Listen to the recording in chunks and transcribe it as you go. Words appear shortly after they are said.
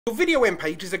Your video end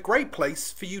page is a great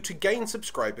place for you to gain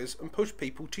subscribers and push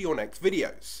people to your next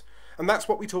videos. And that's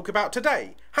what we talk about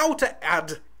today, how to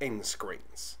add end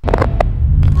screens.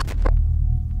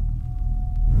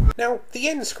 Now, the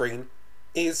end screen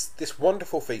is this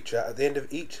wonderful feature at the end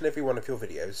of each and every one of your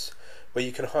videos where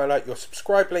you can highlight your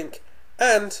subscribe link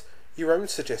and your own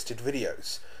suggested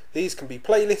videos. These can be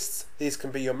playlists, these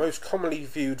can be your most commonly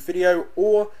viewed video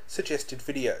or suggested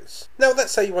videos. Now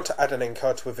let's say you want to add an end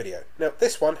card to a video. Now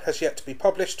this one has yet to be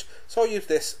published, so I'll use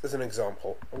this as an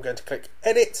example. I'm going to click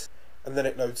edit and then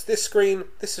it loads this screen.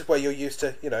 This is where you're used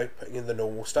to, putting in the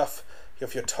normal stuff. You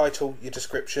have your title, your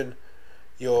description,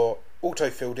 your auto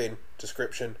filled in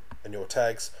description and your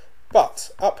tags.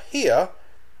 But up here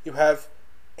you have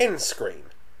end screen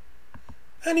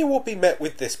and you will be met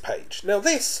with this page. Now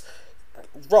this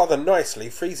rather nicely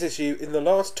freezes you in the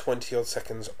last 20 odd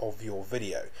seconds of your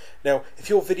video. Now if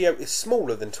your video is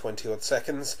smaller than 20 odd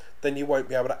seconds then you won't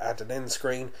be able to add an end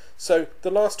screen, so the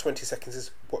last 20 seconds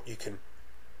is what you can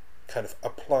kind of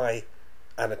apply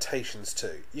annotations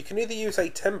to. You can either use a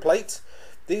template.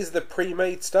 These are the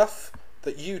pre-made stuff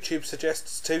that YouTube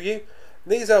suggests to you.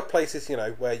 These are places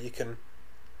where you can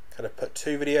kind of put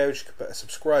two videos, you can put a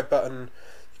subscribe button,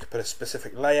 you can put a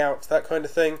specific layout, that kind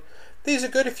of thing. These are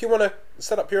good if you want to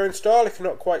set up your own style if you're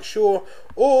not quite sure,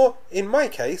 or in my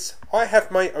case I have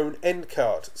my own end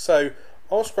card, so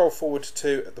I'll scroll forward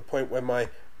to at the point where my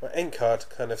end card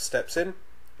kind of steps in,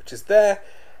 which is there.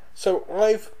 So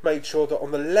I've made sure that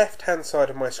on the left hand side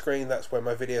of my screen that's where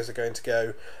my videos are going to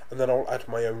go, and then I'll add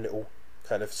my own little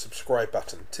kind of subscribe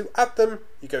button. To add them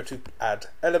you go to add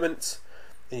elements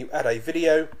and you add a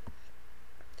video,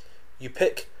 you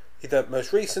pick either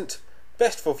most recent,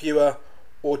 best for viewer,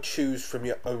 or choose from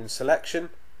your own selection.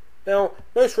 Now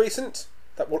most recent,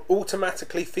 that will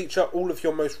automatically feature all of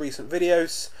your most recent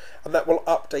videos and that will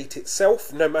update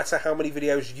itself no matter how many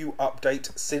videos you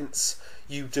update since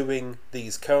you doing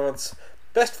these cards.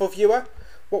 Best for viewer,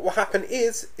 what will happen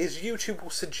is YouTube will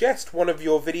suggest one of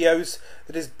your videos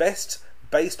that is best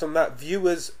based on that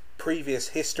viewer's previous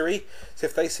history. So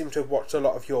if they seem to have watched a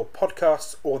lot of your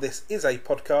podcasts, or this is a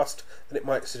podcast, then it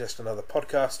might suggest another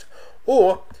podcast,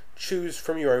 or choose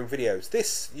from your own videos.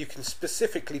 This you can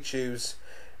specifically choose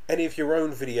any of your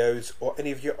own videos or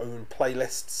any of your own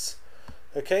playlists,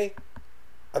 okay?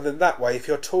 And then that way if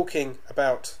you're talking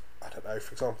about, I don't know,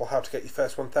 for example, how to get your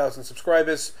first 1,000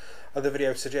 subscribers and the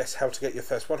video suggests how to get your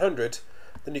first 100,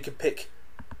 then you can pick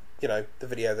the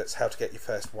video that's how to get your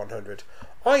first 100.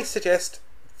 I suggest,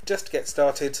 just to get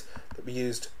started, that we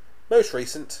used most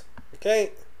recent,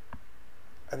 okay?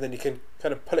 And then you can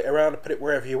kind of pull it around and put it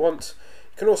wherever you want.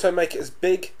 You can also make it as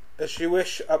big as you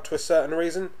wish up to a certain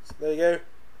reason. So there you go.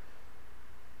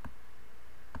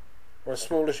 Or as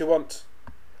small as you want.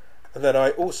 And then I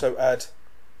also add,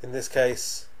 in this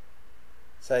case,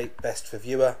 say best for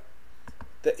viewer.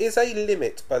 There is a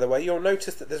limit, by the way. You'll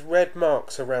notice that there's red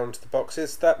marks around the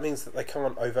boxes. That means that they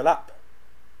can't overlap.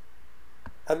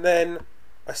 And then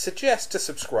I suggest a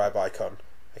subscribe icon,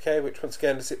 okay, which once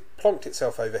again, as it plonked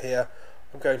itself over here,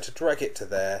 I'm going to drag it to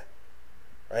there,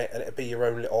 right, and it'll be your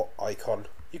own little icon.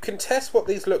 You can test what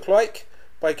these look like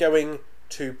by going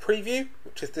to preview,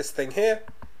 which is this thing here.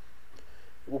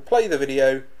 It will play the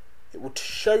video, it will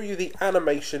show you the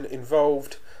animation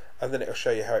involved, and then it'll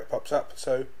show you how it pops up.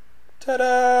 So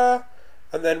ta-da!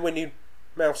 And then when you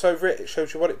mouse over it, it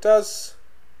shows you what it does.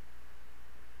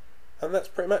 And that's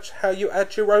pretty much how you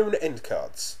add your own end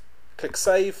cards. Click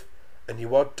save and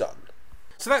you are done.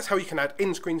 So that's how you can add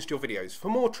end screens to your videos. For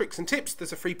more tricks and tips,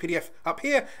 there's a free PDF up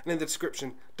here and in the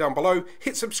description down below.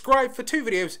 Hit subscribe for 2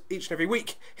 videos each and every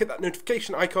week. Hit that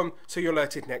notification icon so you're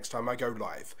alerted next time I go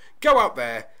live. Go out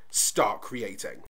there, start creating.